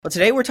Well,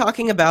 today we're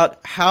talking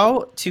about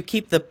how to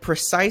keep the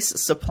precise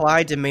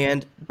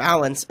supply-demand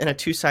balance in a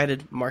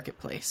two-sided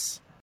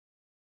marketplace.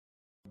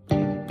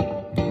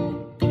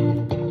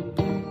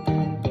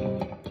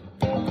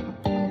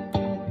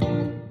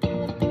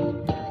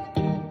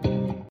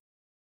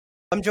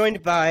 I'm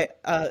joined by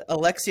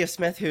Alexia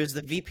Smith, who's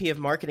the VP of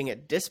Marketing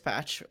at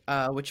Dispatch,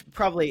 which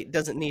probably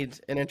doesn't need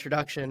an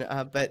introduction,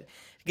 but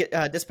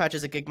Dispatch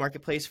is a gig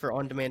marketplace for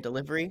on-demand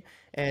delivery,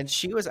 and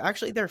she was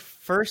actually their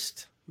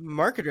first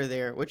marketer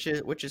there, which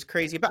is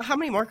crazy. About how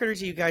many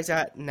marketers are you guys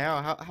at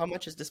now? How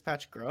much has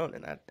Dispatch grown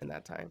in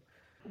that time?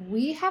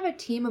 We have a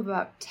team of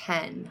about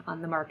 10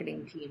 on the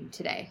marketing team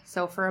today.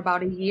 So for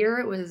about a year,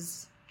 it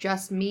was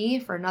just me.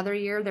 For another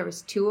year, there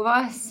was two of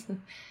us.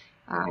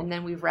 And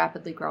then we've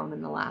rapidly grown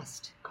in the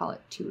last, call it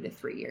 2 to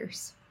 3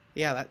 years.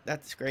 Yeah,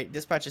 that's great.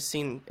 Dispatch has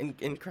seen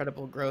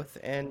incredible growth,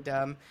 and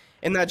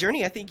in that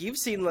journey, I think you've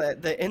seen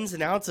the ins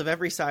and outs of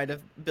every side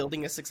of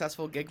building a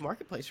successful gig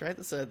marketplace, right?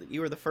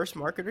 You were the first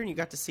marketer, and you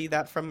got to see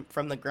that from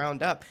the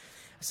ground up.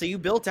 So you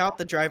built out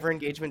the driver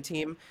engagement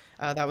team.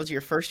 That was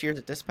your first year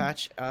at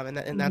Dispatch,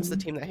 and that's the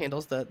Mhm. team that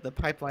handles the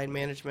pipeline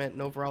management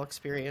and overall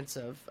experience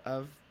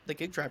of the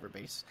gig driver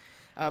base.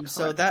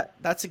 So Correct.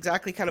 that's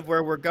exactly kind of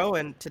where we're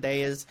going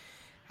today is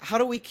how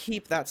do we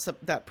keep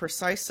that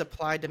precise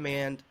supply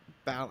demand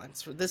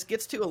balance? This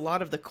gets to a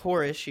lot of the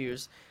core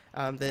issues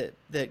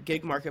that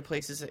gig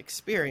marketplaces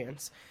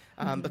experience,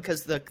 Mhm.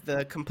 because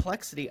the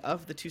complexity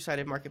of the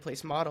two-sided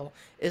marketplace model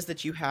is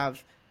that you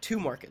have two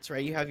markets,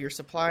 right? You have your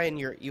supply and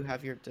you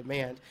have your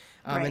demand,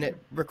 and Right. it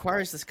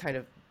requires this kind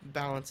of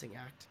balancing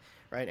act,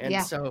 right? And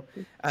Yeah. so It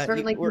you,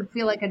 certainly we're can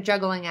feel like a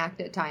juggling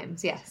act at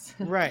times. Yes.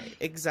 Right,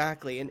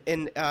 exactly,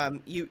 and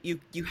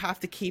you have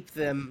to keep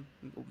them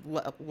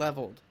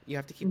leveled. You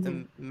have to keep Mhm.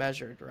 them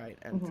measured, right?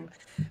 And Mhm.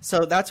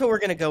 so that's what we're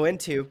going to go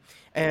into.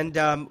 And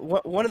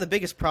one of the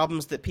biggest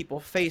problems that people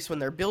face when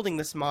they're building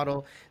this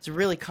model is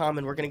really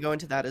common. We're going to go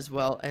into that as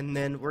well, and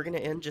then we're going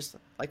to end just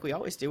like we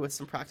always do with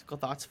some practical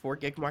thoughts for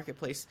gig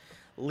marketplace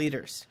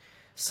leaders.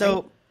 Great.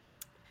 So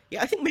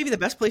yeah, I think maybe the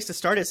best place to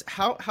start is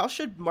how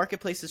should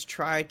marketplaces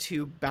try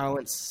to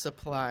balance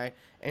supply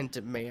and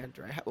demand,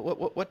 right?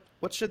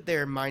 What should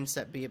their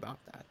mindset be about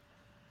that?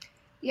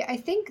 Yeah, I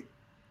think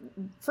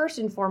first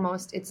and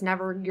foremost,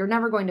 you're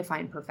never going to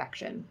find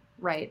perfection,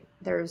 right?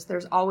 There's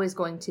always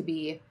going to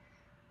be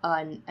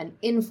an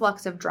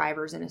influx of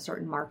drivers in a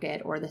certain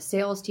market, or the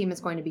sales team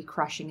is going to be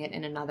crushing it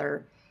in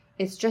another.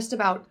 It's just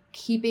about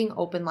keeping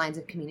open lines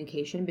of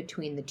communication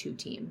between the two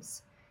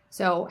teams.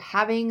 So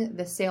having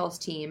the sales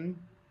team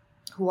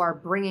who are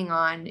bringing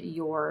on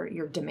your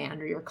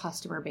demand, or your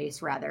customer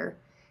base rather,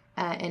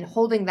 and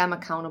holding them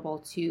accountable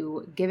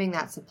to giving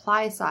that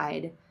supply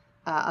side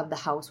of the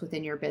house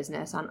within your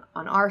business. On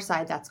our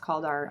side, that's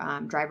called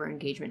our driver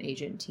engagement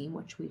agent team,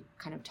 which we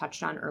kind of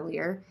touched on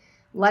earlier.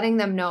 Letting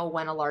them know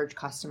when a large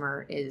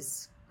customer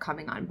is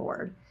coming on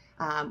board,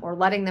 or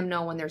letting them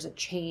know when there's a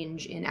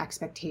change in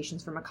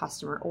expectations from a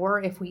customer,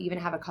 or if we even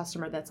have a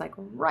customer that's like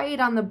right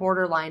on the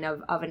borderline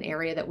of an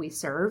area that we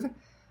serve,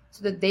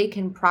 so that they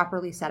can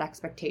properly set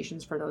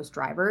expectations for those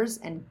drivers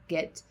and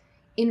get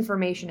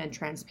information and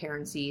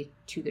transparency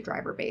to the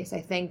driver base.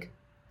 I think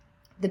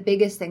the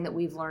biggest thing that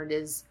we've learned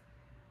is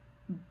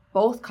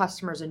both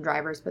customers and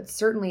drivers, but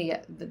certainly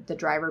the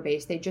driver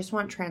base, they just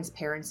want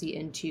transparency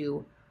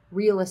into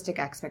realistic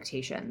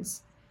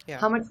expectations. Yeah.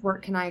 How much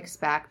work can I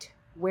expect?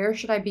 Where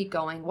should I be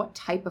going? What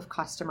type of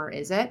customer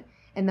is it?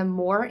 And the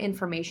more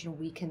information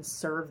we can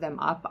serve them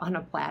up on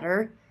a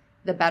platter,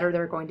 the better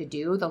they're going to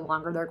do, the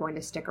longer they're going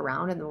to stick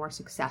around, and the more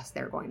success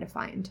they're going to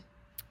find.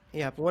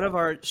 Yeah, but one of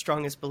our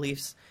strongest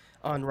beliefs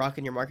on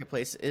Rockin' Your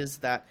Marketplace is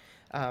that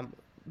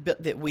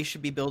that we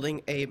should be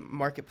building a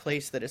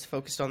marketplace that is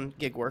focused on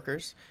gig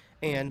workers,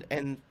 and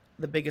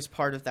the biggest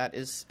part of that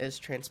is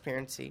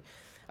transparency,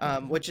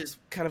 Mhm. which is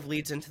kind of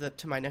leads into the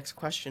to my next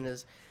question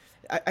is,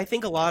 I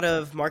think a lot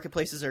of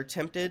marketplaces are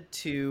tempted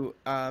to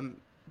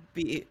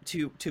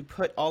to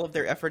put all of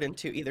their effort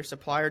into either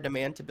supply or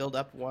demand to build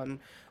up one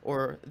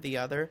or the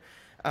other,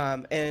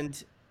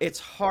 and it's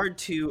hard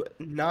to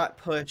not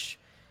push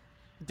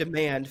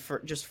demand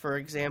for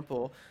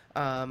example,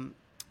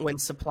 when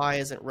supply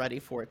isn't ready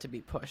for it to be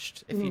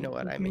pushed, if you know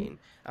what I Mm-hmm.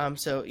 mean.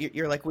 So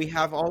you're like, we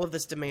have all of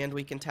this demand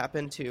we can tap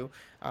into,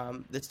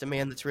 this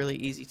demand that's really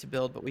easy to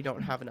build, but we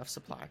don't have enough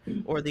supply,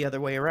 or the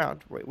other way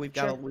around. Sure. We've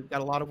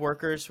got a lot of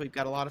workers, we've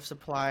got a lot of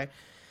supply.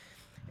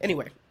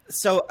 Anyway,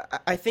 so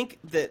I think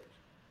that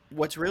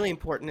what's really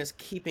important is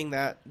keeping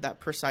that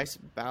precise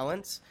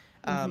balance.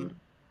 Mm-hmm. Um,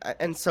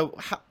 and so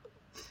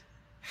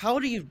how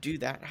do you do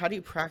that? How do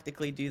you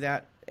practically do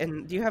that?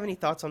 And do you have any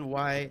thoughts on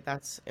why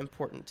that's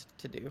important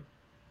to do?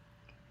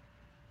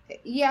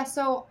 Yeah,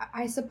 so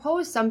I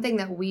suppose something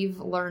that we've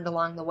learned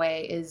along the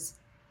way is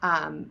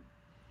um,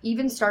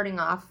 even starting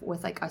off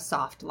with like a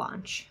soft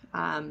launch.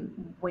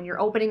 When you're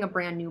opening a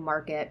brand new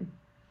market,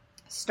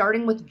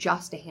 starting with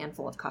just a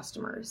handful of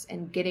customers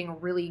and getting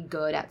really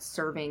good at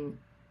serving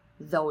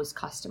those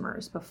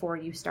customers before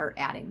you start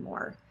adding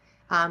more.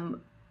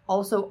 Um,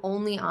 Also,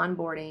 only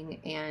onboarding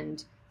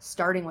and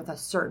starting with a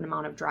certain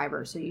amount of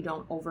drivers so you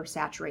don't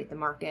oversaturate the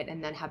market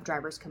and then have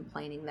drivers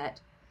complaining that,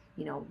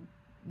 you know,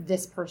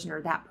 this person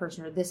or that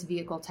person or this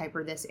vehicle type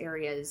or this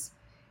area is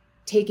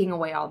taking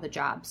away all the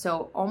jobs.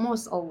 So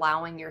almost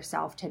allowing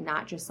yourself to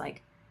not just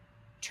like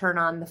turn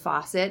on the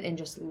faucet and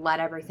just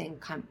let everything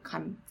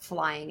come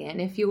flying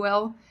in, if you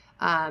will,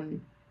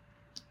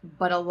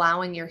 but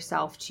allowing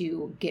yourself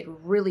to get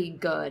really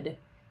good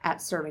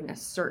at serving a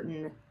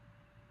certain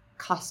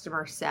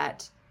customer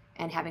set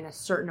and having a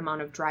certain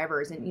amount of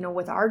drivers. And, you know,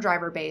 with our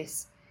driver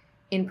base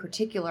in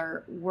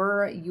particular,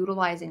 we're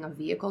utilizing a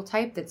vehicle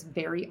type that's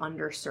very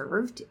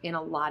underserved in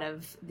a lot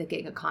of the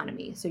gig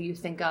economy. So you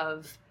think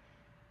of,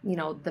 you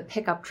know, the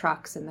pickup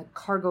trucks and the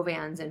cargo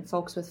vans and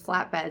folks with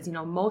flatbeds, you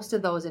know, most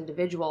of those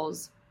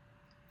individuals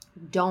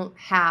don't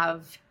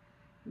have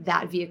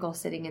that vehicle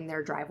sitting in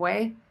their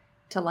driveway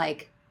to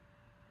like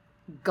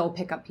go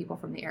pick up people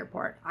from the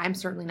airport. I'm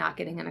certainly not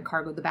getting in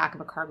the back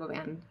of a cargo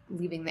van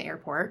leaving the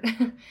airport.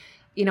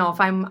 You know,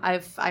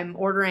 if I'm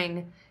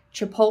ordering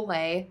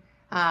Chipotle,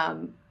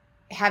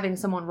 having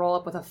someone roll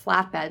up with a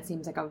flatbed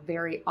seems like a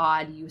very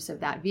odd use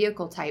of that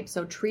vehicle type.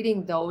 So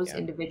treating those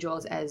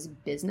individuals as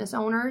business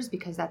owners,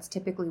 because that's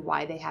typically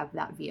why they have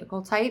that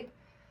vehicle type,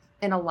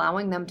 and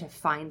allowing them to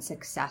find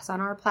success on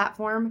our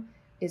platform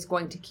is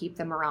going to keep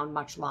them around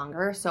much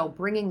longer. So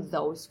bringing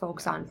those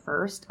folks on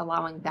first,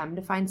 allowing them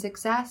to find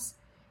success,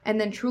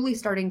 and then truly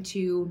starting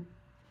to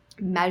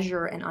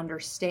measure and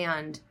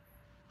understand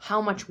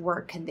how much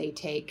work can they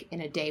take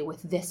in a day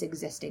with this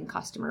existing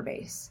customer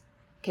base.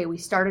 Okay, we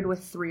started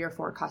with 3 or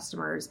 4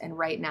 customers, and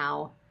right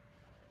now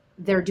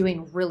they're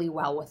doing really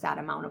well with that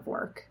amount of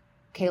work.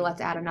 Okay,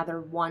 let's add another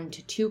 1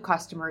 to 2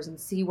 customers and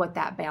see what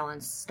that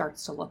balance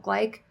starts to look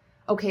like.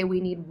 Okay, we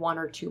need 1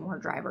 or 2 more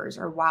drivers,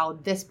 or wow,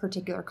 this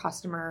particular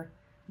customer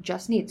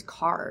just needs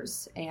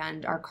cars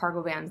and our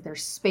cargo vans, their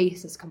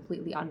space is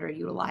completely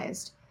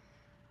underutilized.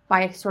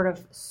 By sort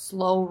of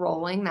slow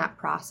rolling that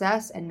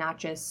process and not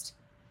just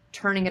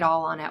turning it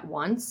all on at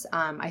once,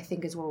 I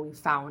think is where we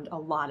found a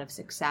lot of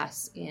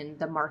success in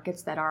the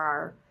markets that are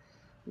our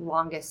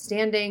longest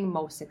standing,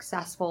 most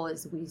successful,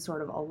 is we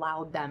sort of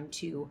allowed them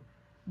to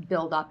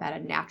build up at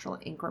a natural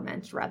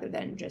increment rather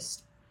than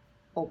just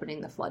opening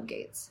the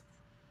floodgates.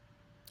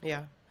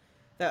 Yeah,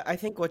 I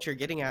think what you're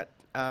getting at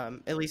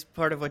least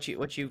part of what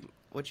you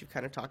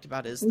kind of talked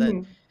about, is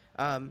that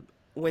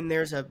when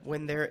there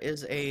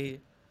is a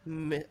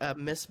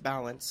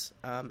misbalance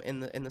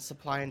in the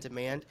supply and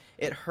demand,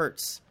 it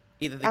hurts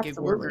either the gig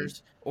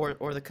workers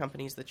or the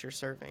companies that you're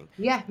serving.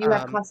 Yeah, you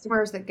have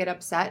customers that get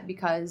upset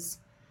because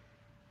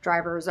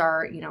drivers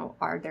are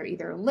they're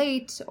either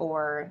late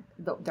or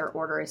their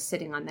order is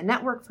sitting on the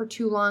network for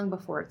too long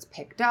before it's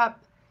picked up.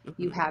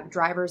 You have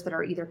drivers that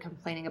are either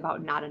complaining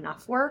about not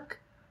enough work,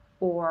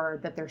 or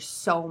that there's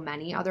so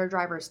many other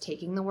drivers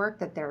taking the work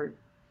that they're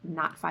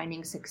not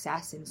finding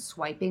success in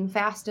swiping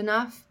fast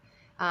enough.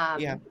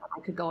 I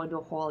could go into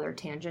a whole other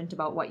tangent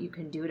about what you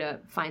can do to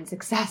find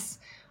success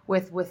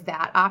with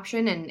that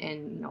option,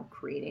 and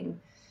creating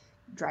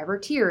driver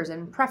tiers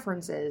and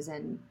preferences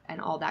and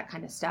all that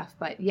kind of stuff.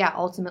 But yeah,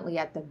 ultimately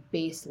at the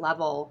base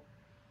level,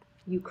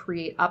 you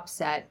create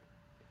upset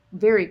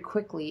very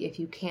quickly if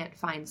you can't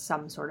find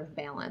some sort of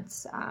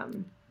balance.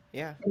 And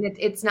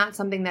it's not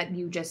something that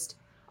you just,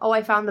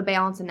 I found the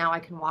balance and now I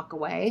can walk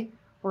away.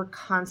 We're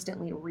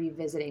constantly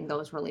revisiting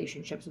those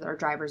relationships with our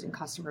drivers and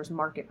customers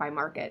market by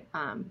market,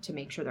 to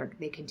make sure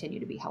they continue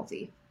to be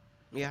healthy.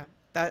 Yeah,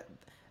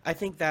 I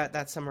think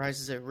that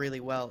summarizes it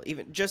really well.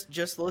 Even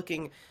just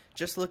looking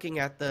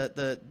at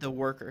the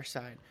worker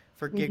side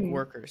for gig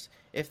workers.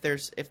 If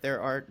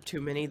there are too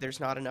many, there's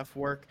not enough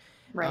work.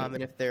 Right.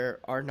 And if there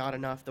are not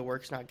enough, the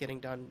work's not getting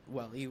done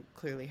well. You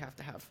clearly have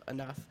to have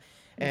enough.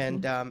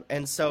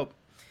 And so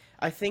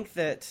I think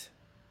that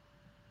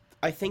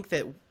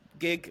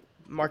gig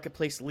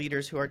marketplace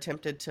leaders who are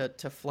tempted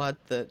to flood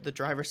the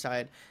driver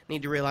side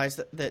need to realize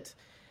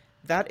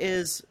that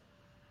is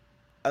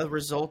a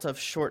result of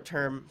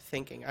short-term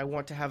thinking. I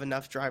want to have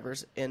enough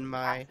drivers in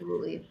my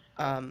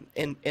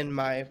in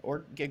my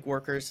or gig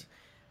workers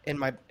in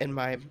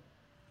my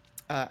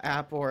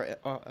app, or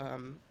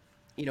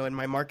in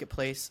my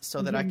marketplace,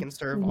 so that I can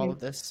serve all of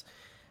this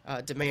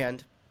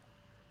demand.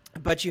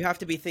 But you have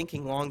to be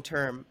thinking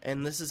long-term,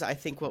 and this is, I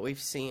think, what we've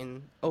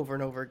seen over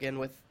and over again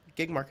with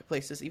gig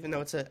marketplaces. Even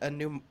though it's a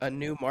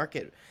new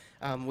market,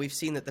 we've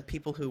seen that the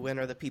people who win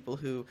are the people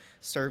who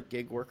serve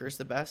gig workers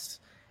the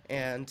best,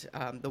 and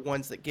the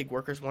ones that gig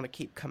workers want to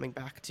keep coming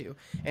back to.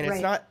 And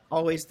it's not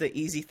always the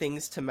easy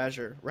things to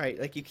measure, right?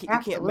 Like you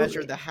can't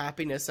measure the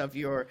happiness of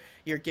your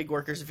gig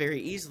workers very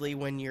easily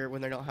when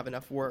they don't have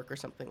enough work or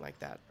something like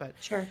that. But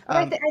sure,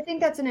 I think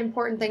that's an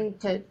important thing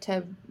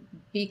to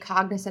be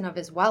cognizant of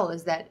as well,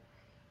 is that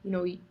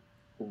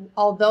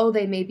although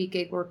they may be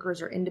gig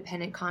workers or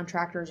independent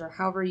contractors or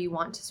however you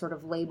want to sort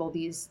of label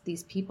these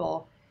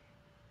people,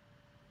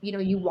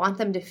 you want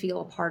them to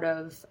feel a part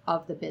of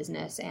the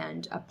business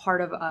and a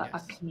part of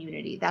a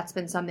community. That's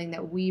been something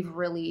that we've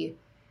really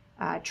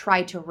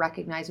tried to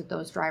recognize with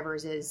those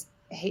drivers is,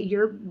 hey,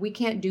 we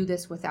can't do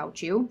this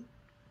without you.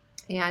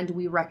 and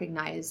we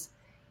recognize,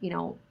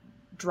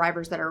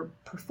 drivers that are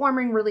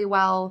performing really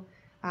well.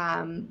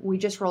 We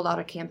just rolled out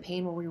a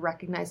campaign where we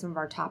recognize some of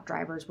our top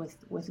drivers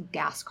with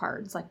gas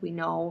cards. Like, we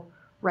know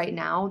right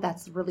now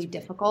that's really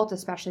difficult,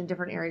 especially in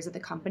different areas of the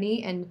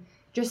company, and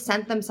just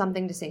sent them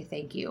something to say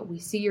thank you. We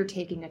see you're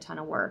taking a ton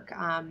of work.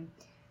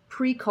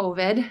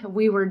 Pre-COVID,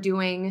 we were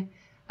doing,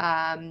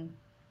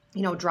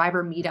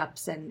 driver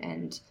meetups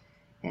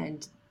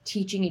and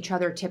teaching each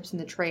other tips in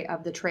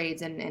the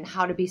trades and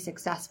how to be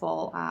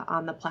successful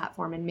on the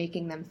platform, and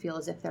making them feel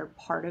as if they're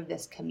part of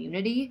this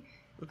community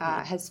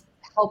has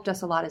helped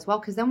us a lot as well,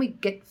 because then we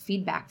get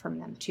feedback from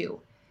them too.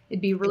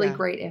 It'd be really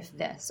great if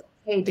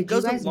hey, did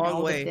you guys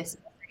know that this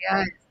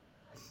area?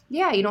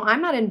 Yeah,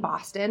 I'm not in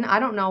Boston. I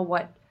don't know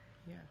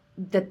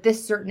that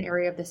this certain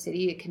area of the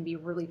city, it can be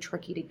really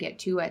tricky to get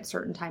to at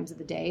certain times of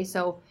the day.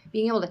 So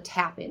being able to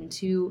tap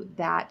into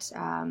that,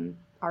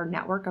 our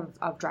network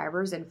of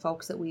drivers and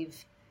folks that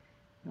we've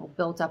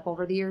built up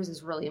over the years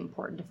is really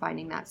important to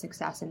finding that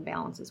success and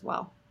balance as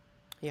well.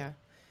 Yeah,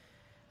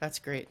 that's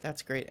great.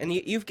 That's great. And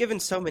you've given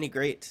so many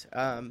great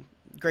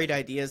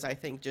ideas, I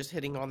think, just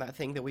hitting on that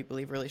thing that we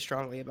believe really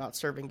strongly about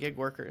serving gig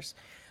workers.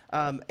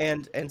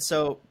 And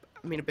so,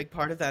 I mean, a big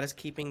part of that is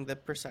keeping the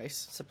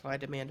precise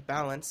supply-demand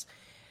balance.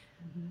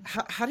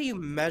 How do you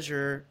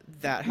measure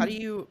that? How do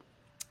you,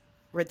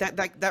 right?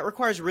 That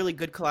requires really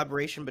good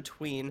collaboration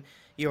between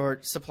your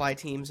supply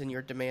teams and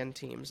your demand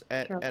teams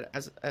at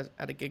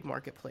a gig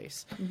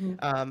marketplace.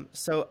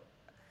 So,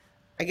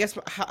 I guess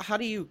how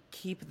do you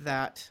keep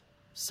that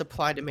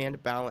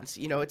supply-demand balance?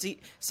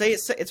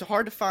 It's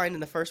hard to find in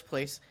the first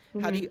place.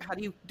 How do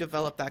you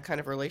develop that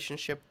kind of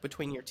relationship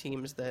between your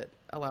teams that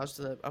allows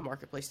a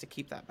marketplace to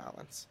keep that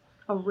balance?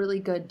 A really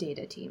good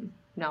data team.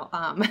 No,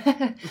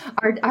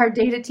 our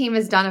data team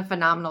has done a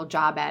phenomenal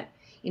job at,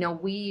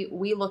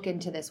 we look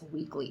into this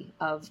weekly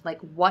of like,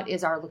 what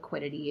is our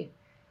liquidity?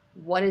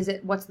 What is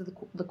it? What's the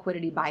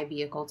liquidity by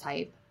vehicle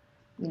type?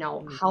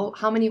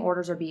 How many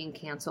orders are being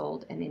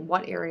canceled, and in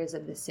what areas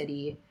of the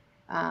city?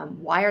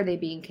 Why are they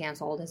being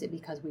canceled? Is it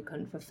because we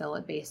couldn't fulfill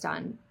it based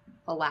on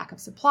a lack of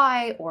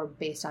supply, or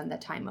based on the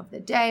time of the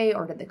day,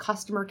 or did the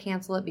customer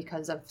cancel it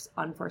because of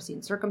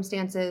unforeseen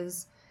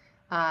circumstances?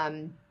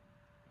 How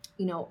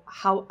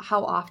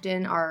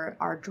often are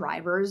our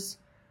drivers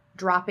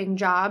dropping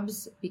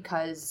jobs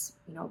because,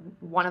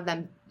 one of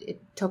them, it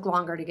took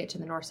longer to get to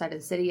the north side of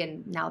the city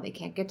and now they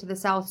can't get to the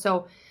south.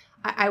 So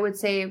I would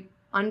say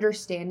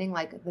understanding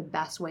like the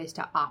best ways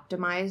to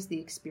optimize the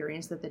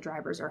experience that the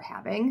drivers are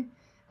having,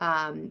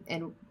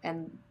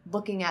 and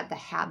looking at the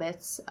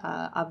habits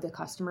of the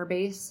customer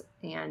base,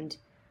 and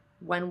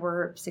when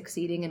we're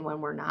succeeding and when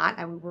we're not.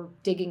 We're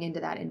digging into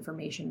that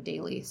information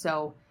daily.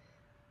 So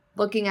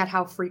looking at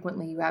how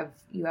frequently you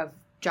have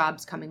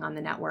jobs coming on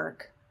the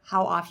network,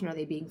 how often are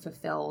they being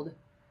fulfilled,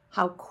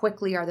 how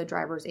quickly are the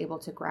drivers able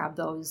to grab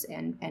those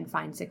and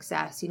find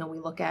success. We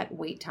look at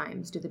wait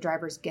times. Do the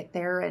drivers get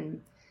there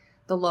and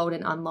the load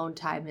and unload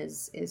time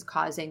is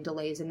causing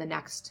delays in the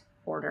next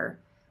order?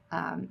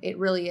 It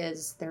really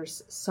is.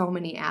 There's so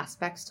many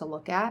aspects to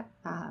look at,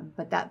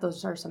 but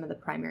those are some of the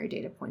primary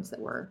data points that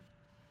we're.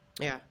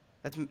 Yeah.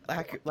 That's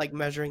like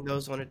measuring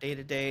those on a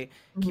day-to-day,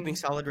 keeping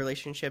solid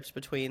relationships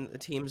between the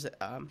teams,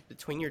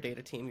 between your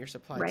data team, your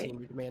supply team,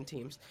 your demand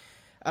teams.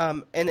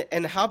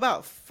 And how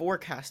about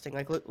forecasting,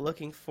 like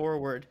looking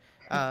forward?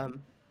 Do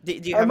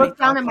you have I looked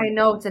down at my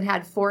notes and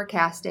had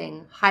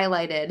forecasting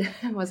highlighted.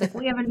 I was like,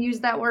 we haven't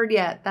used that word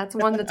yet. That's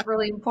one that's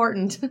really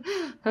important.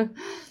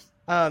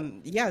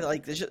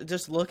 Like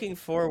just looking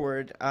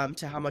forward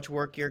to how much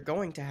work you're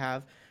going to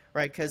have.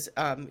 Right, because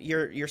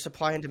your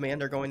supply and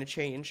demand are going to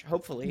change,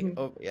 hopefully,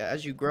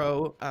 as you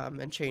grow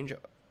and change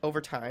over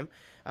time,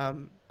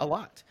 a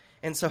lot.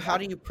 And so how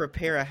do you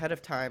prepare ahead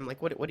of time?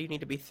 Like, what do you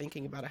need to be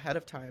thinking about ahead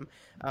of time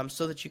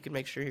so that you can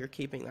make sure you're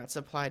keeping that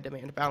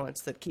supply-demand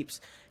balance that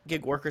keeps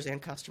gig workers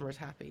and customers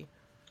happy?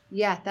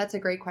 Yeah, that's a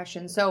great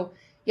question. So,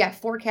 yeah,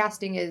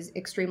 forecasting is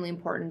extremely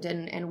important,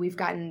 and we've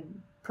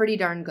gotten pretty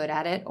darn good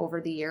at it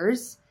over the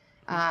years.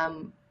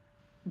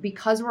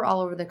 Because we're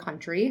all over the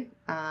country,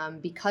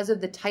 because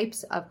of the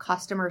types of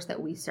customers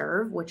that we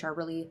serve, which are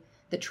really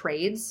the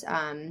trades,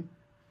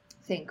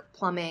 think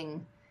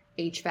plumbing,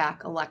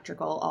 HVAC,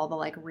 electrical, all the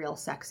like real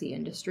sexy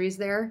industries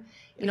there,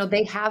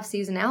 they have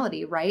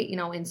seasonality, right?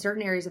 In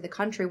certain areas of the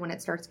country, when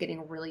it starts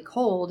getting really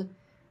cold,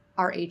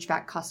 our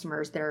HVAC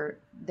customers, their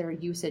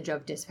usage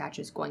of dispatch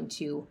is going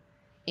to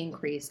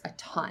increase a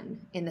ton.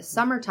 In the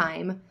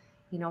summertime,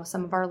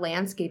 some of our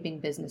landscaping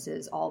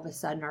businesses all of a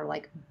sudden are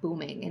like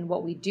booming. And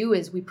what we do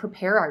is we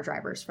prepare our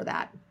drivers for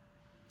that.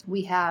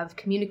 We have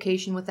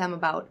communication with them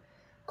about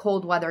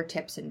cold weather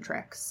tips and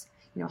tricks,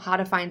 how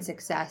to find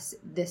success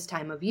this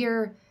time of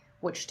year,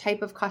 which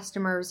type of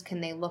customers can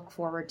they look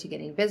forward to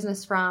getting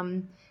business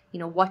from,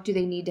 what do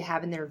they need to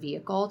have in their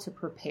vehicle to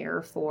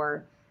prepare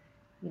for,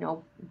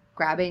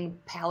 grabbing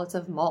pallets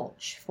of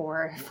mulch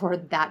for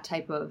that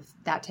type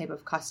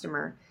of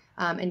customer.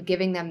 And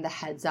giving them the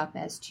heads up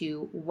as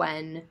to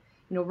when,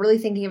 really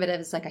thinking of it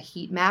as like a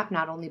heat map,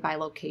 not only by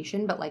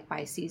location, but like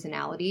by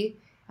seasonality,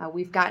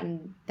 We've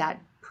gotten that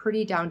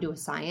pretty down to a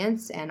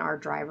science, and our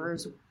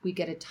drivers, we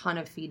get a ton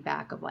of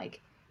feedback of like,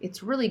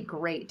 it's really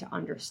great to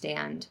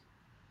understand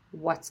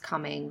what's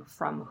coming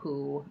from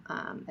who,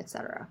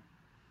 etc.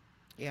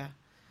 Yeah,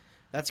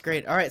 that's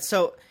great. All right,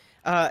 so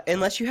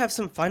unless you have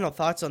some final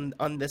thoughts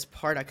on this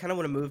part, I kind of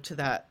want to move to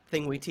that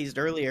thing we teased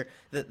earlier,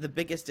 the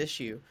biggest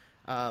issue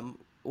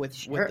with the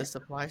Sure.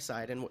 supply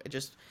side, and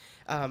just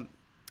um,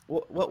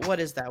 what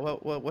is that?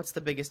 What's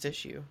the biggest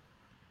issue?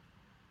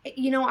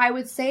 I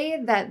would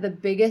say that the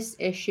biggest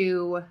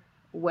issue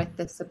with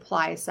the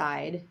supply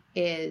side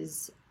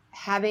is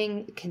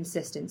having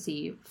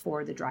consistency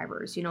for the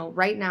drivers.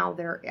 Right now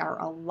there are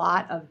a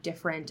lot of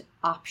different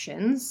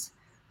options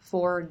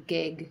for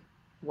gig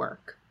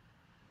work.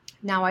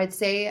 Now, I'd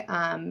say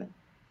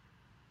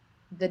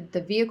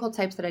the vehicle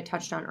types that I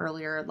touched on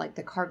earlier, like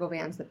the cargo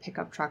vans, the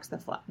pickup trucks, the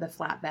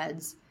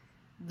flatbeds,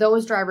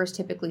 those drivers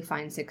typically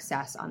find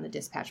success on the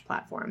dispatch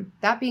platform.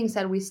 That being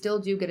said, we still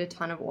do get a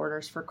ton of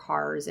orders for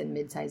cars and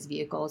mid-sized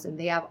vehicles, and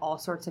they have all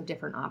sorts of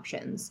different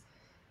options.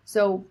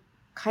 So,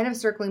 kind of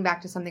circling back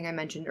to something I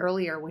mentioned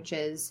earlier, which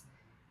is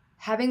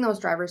having those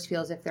drivers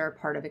feel as if they're a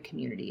part of a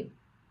community.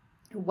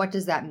 What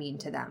does that mean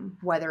to them?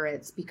 Whether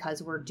it's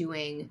because we're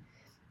doing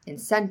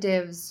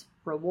incentives,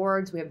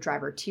 rewards, we have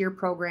driver tier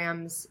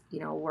programs,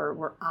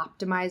 we're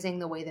optimizing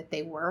the way that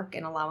they work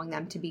and allowing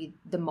them to be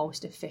the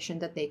most efficient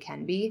that they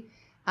can be.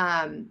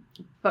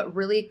 But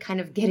really kind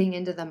of getting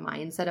into the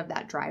mindset of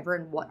that driver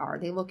and what are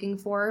they looking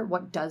for?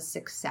 What does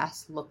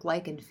success look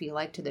like and feel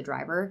like to the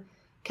driver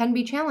can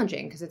be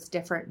challenging because it's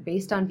different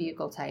based on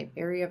vehicle type,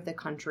 area of the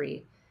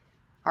country.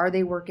 Are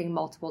they working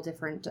multiple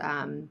different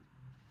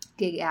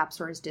gig apps,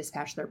 or is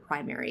dispatch their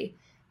primary?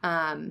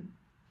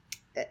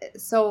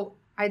 So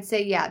I'd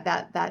say, yeah,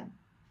 that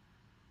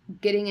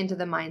getting into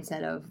the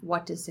mindset of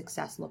what does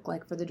success look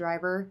like for the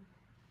driver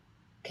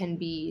can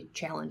be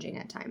challenging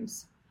at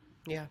times.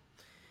 Yeah.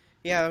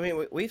 Yeah, I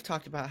mean, we've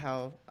talked about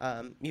how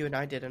you and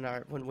I did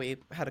when we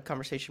had a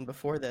conversation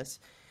before this,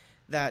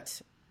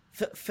 that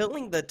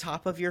filling the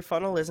top of your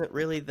funnel isn't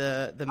really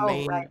the Oh,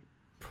 right. main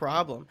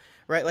problem,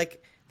 right?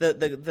 Like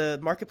the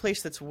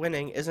marketplace that's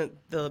winning isn't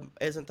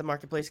the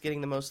marketplace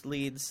getting the most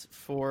leads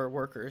for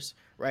workers,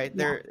 right?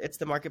 Yeah. It's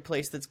the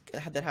marketplace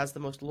that has the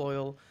most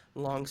loyal,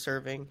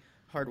 long-serving,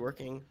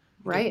 hardworking gig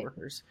Right.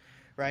 workers,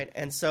 right?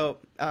 And so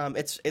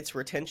it's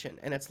retention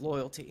and it's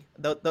loyalty.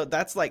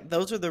 That's like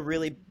those are the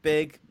really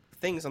big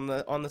things on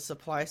the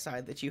supply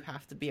side that you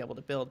have to be able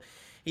to build.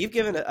 You've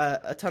given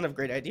a ton of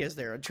great ideas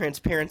there.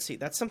 Transparency,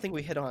 that's something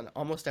we hit on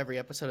almost every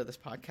episode of this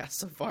podcast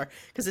so far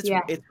because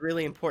Yeah. it's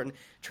really important.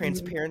 Mhm.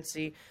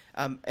 Transparency,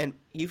 and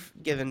you've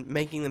given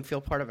making them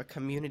feel part of a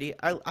community.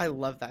 I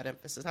love that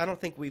emphasis. I don't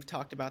think we've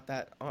talked about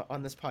that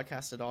on this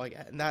podcast at all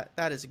yet, and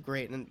that is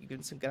great. And you've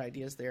given some good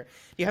ideas there. Do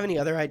you have any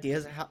other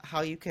ideas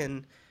how you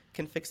can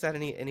fix that?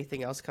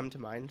 Anything else come to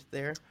mind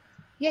there?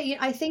 Yeah,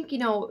 I think,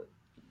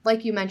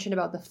 like you mentioned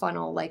about the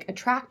funnel, like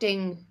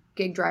attracting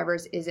gig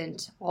drivers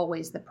isn't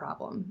always the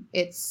problem.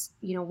 It's,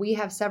 we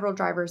have several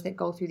drivers that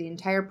go through the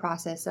entire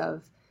process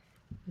of,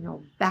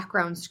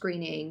 background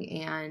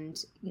screening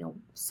and,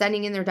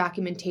 sending in their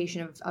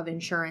documentation of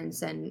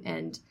insurance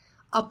and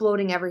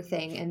uploading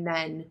everything. And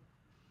then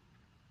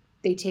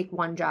they take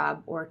one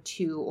job or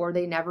two, or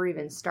they never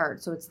even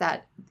start. So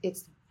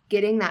it's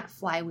getting that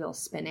flywheel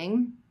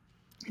spinning.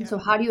 And Yeah. so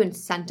how do you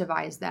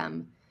incentivize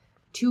them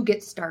to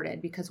get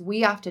started? Because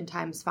we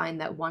oftentimes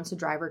find that once a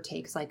driver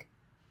takes like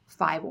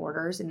 5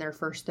 orders in their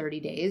first 30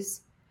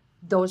 days,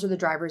 those are the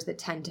drivers that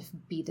tend to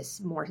be the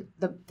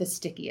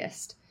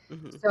stickiest.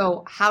 Hmm.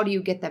 So how do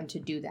you get them to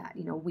do that?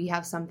 We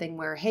have something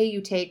where, hey,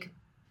 you take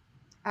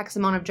X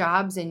amount of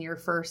jobs in your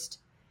first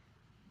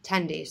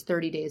 10 days,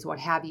 30 days, what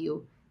have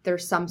you.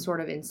 There's some sort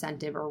of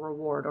incentive or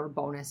reward or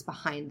bonus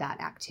behind that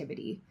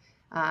activity.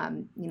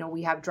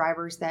 We have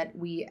drivers that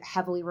we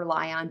heavily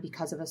rely on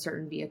because of a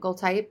certain vehicle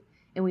type,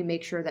 and we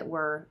make sure that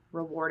we're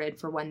rewarded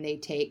for when they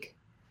take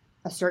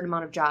a certain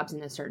amount of jobs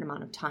in a certain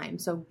amount of time.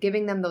 So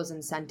giving them those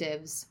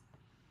incentives,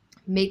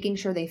 making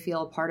sure they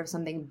feel a part of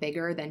something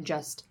bigger than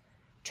just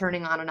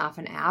turning on and off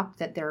an app,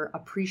 that they're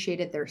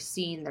appreciated, they're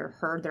seen, they're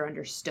heard, they're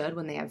understood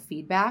when they have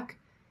feedback,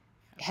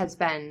 has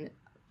been,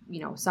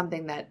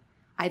 something that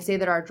I'd say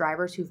that our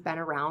drivers who've been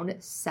around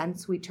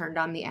since we turned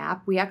on the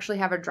app, we actually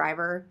have a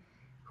driver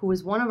who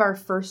was one of our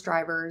first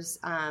drivers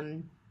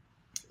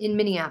in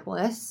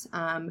Minneapolis.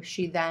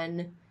 She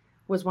then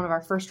was one of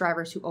our first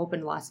drivers who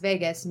opened Las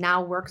Vegas,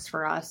 now works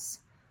for us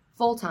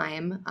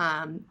full-time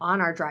on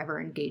our driver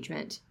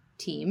engagement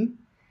team.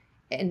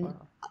 And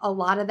Wow. a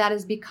lot of that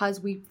is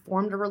because we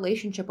formed a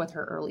relationship with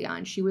her early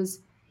on. She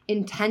was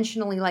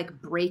intentionally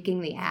like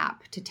breaking the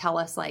app to tell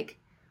us like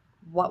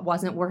what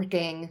wasn't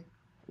working,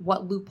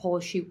 what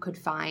loopholes she could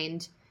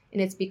find.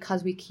 And it's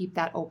because we keep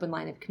that open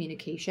line of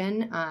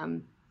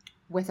communication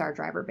with our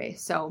driver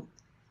base. So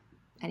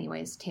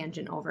anyways,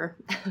 tangent over.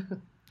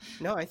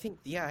 No, I think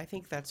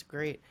that's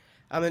great.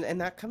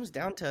 And that comes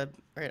down to,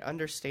 right,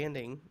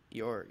 understanding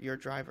your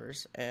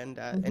drivers and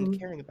Hmm.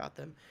 caring about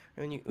them.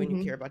 When you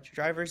Hmm. care about your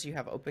drivers, you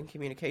have open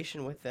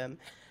communication with them.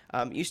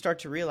 you start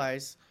to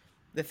realize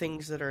the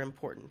things that are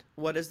important.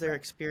 What is their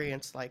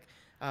experience like?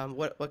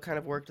 What kind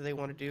of work do they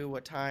want to do?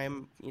 What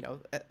time?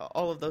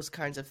 All of those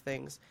kinds of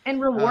things. And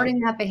Um, rewarding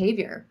that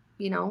behavior,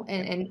 yeah,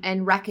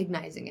 and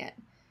recognizing it.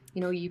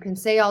 You can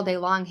say all day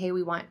long, hey,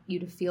 we want you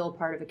to feel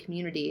part of a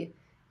community.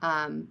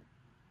 Um,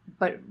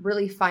 but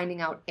really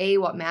finding out A,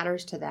 what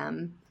matters to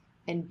them,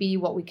 and B,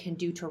 what we can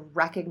do to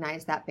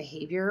recognize that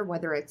behavior,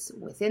 whether it's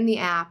within the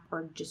app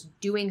or just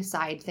doing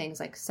side things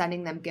like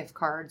sending them gift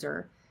cards,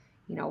 or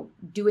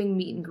doing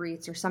meet and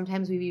greets, or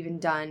sometimes we've even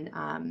done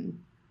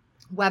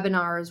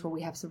webinars where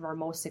we have some of our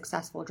most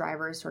successful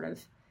drivers sort of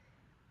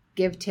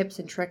give tips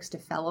and tricks to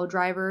fellow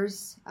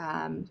drivers.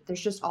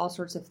 There's just all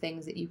sorts of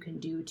things that you can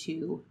do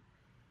to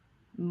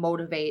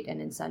motivate and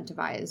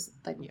incentivize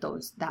like yeah,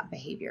 that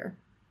behavior.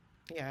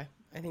 yeah.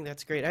 I think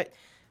that's great.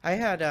 I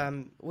had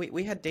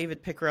we had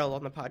David Pickrell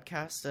on the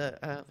podcast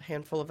a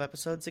handful of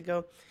episodes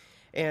ago,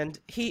 and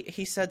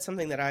he said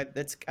something that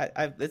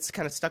that's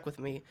kind of stuck with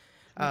me,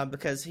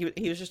 because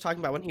he was just talking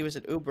about when he was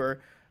at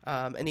Uber,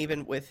 and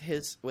even with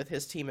his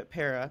team at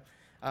Para,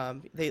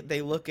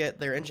 they look at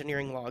their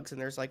engineering logs,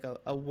 and there's like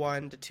a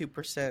 1 to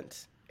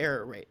 2%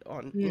 error rate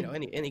on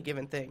Mm. any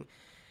given thing,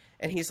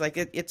 and he's like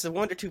it's a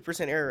 1 to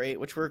 2% error rate,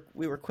 which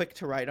we were quick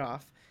to write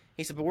off.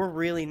 He said, but we're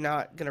really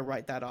not going to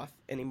write that off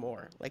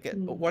anymore. Like a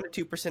Mm. 1 or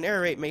 2%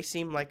 error rate may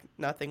seem like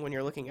nothing when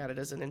you're looking at it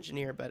as an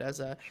engineer, but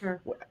as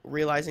Sure.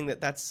 realizing that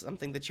that's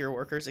something that your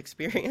workers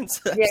experience,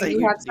 Yeah, that's a you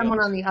huge have deal. someone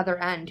on the other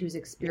end who's Yeah,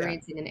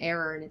 experiencing an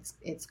error, and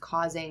it's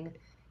causing,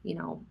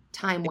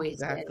 time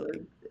wasted,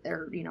 exactly.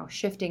 or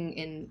shifting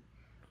in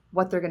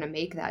what they're going to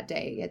make that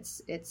day.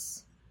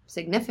 It's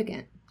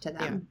significant to Yeah.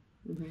 them.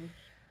 Hmm.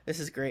 This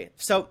is great.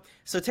 So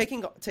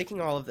taking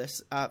all of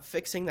this,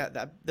 fixing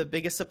that the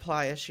biggest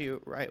supply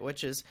issue, right,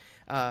 which is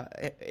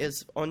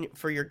on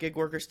for your gig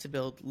workers to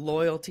build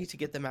loyalty, to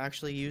get them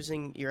actually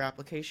using your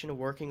application and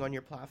working on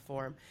your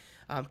platform,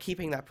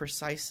 keeping that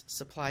precise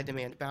supply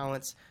demand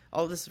balance.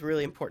 All of this is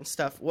really important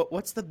stuff.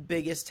 What's the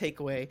biggest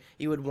takeaway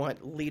you would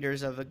want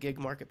leaders of a gig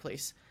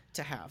marketplace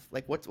to have?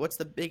 Like what's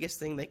the biggest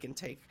thing they can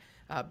take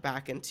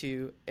back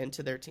into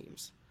their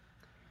teams?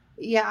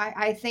 Yeah,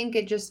 I think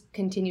it just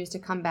continues to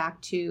come back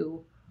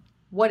to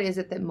what is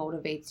it that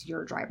motivates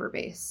your driver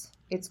base.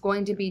 It's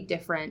going to be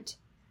different,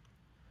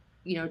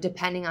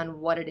 depending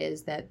on what it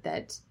is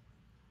that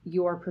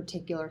your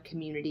particular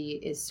community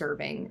is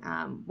serving,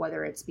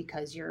 whether it's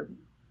because you're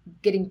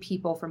getting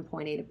people from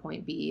point A to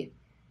point B,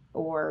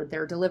 or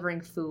they're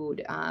delivering food.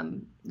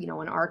 In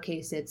our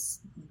case, it's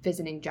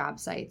visiting job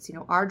sites.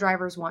 Our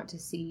drivers want to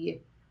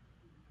see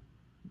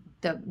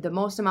the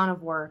most amount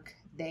of work.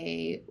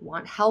 They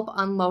want help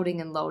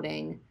unloading and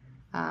loading.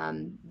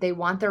 They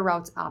want their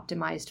routes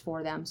optimized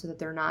for them so that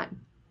they're not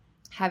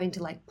having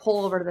to like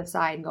pull over to the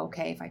side and go,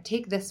 okay, if I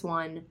take this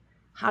one,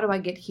 how do I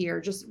get here?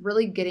 Just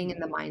really getting in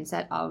the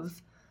mindset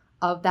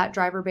of that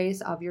driver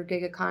base, of your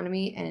gig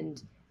economy,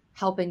 and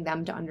helping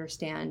them to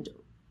understand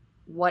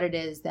what it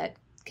is that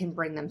can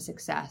bring them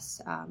success,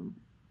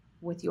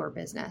 with your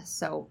business.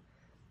 So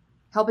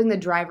helping the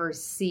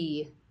drivers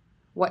see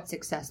what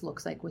success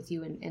looks like with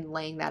you, and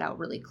laying that out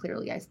really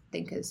clearly, I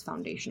think is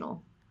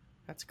foundational.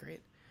 That's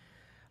great.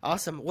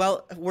 Awesome.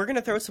 Well, we're going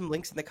to throw some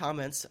links in the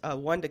comments.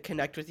 One to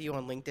connect with you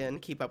on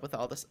LinkedIn, keep up with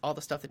all the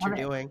stuff that you're Love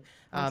it. doing,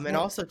 Sounds and good.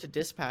 also to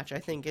Dispatch. I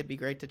think it'd be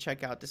great to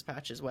check out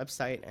Dispatch's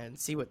website and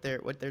see what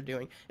they're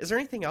doing. Is there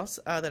anything else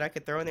that I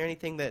could throw in there?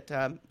 Anything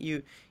that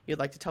you'd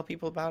like to tell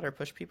people about or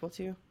push people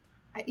to?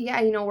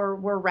 Yeah,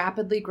 we're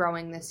rapidly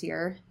growing this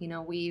year.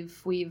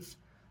 We've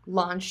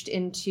launched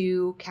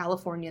into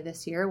California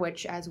this year,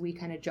 which, as we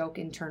kind of joke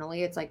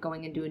internally, it's like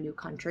going into a new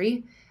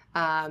country.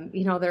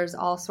 There's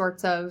all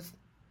sorts of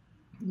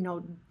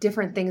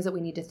different things that we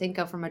need to think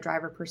of from a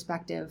driver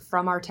perspective,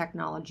 from our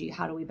technology.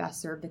 How do we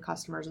best serve the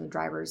customers and the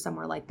drivers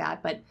somewhere like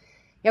that? But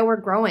yeah, we're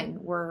growing.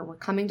 We're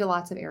coming to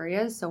lots of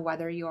areas. So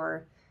whether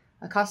you're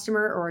a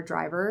customer or a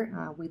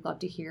driver, we'd love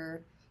to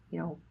hear,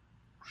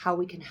 how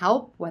we can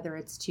help, whether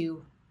it's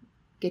to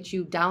get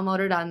you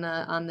downloaded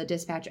on the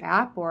Dispatch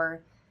app,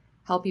 or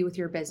help you with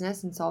your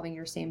business and solving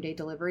your same day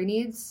delivery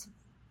needs.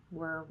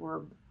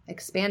 We're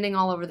expanding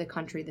all over the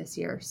country this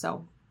year.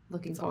 So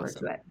looking That's forward to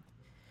awesome. it.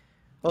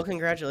 Well,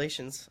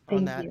 congratulations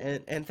on Thank that, you.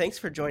 and thanks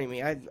for joining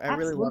me. I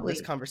really love this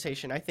Absolutely.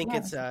 conversation. I think Yeah,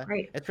 this is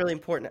great. it's really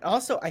important.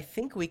 Also, I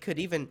think we could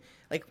even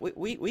like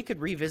we could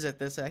revisit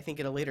this. I think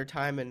at a later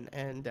time,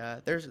 and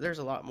there's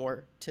a lot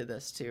more to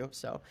this too.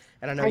 So,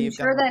 and I know I'm you've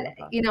got sure a lot more that,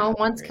 thoughts, so that'd be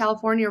once great.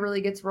 California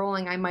really gets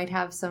rolling, I might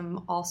have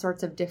some all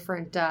sorts of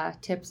different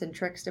tips and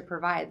tricks to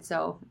provide.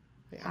 So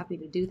Yeah, happy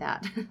to do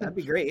that. that'd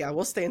be great. Yeah,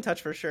 we'll stay in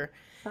touch for sure.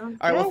 Sounds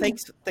All right. Well, good.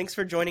 thanks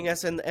for joining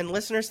us, and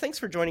listeners, thanks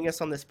for joining us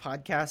on this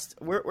podcast.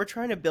 We're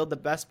trying to build the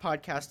best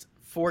podcast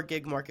for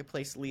gig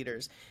marketplace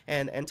leaders,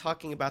 and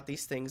talking about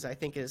these things, I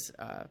think is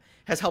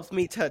has helped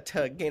me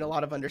to gain a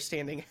lot of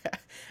understanding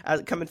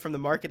coming from the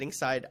marketing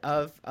side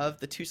of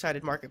the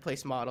two-sided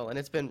marketplace model, and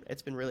it's been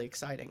really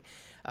exciting.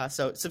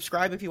 So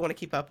subscribe if you want to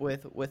keep up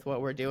with what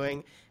we're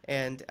doing,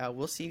 and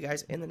we'll see you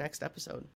guys in the next episode.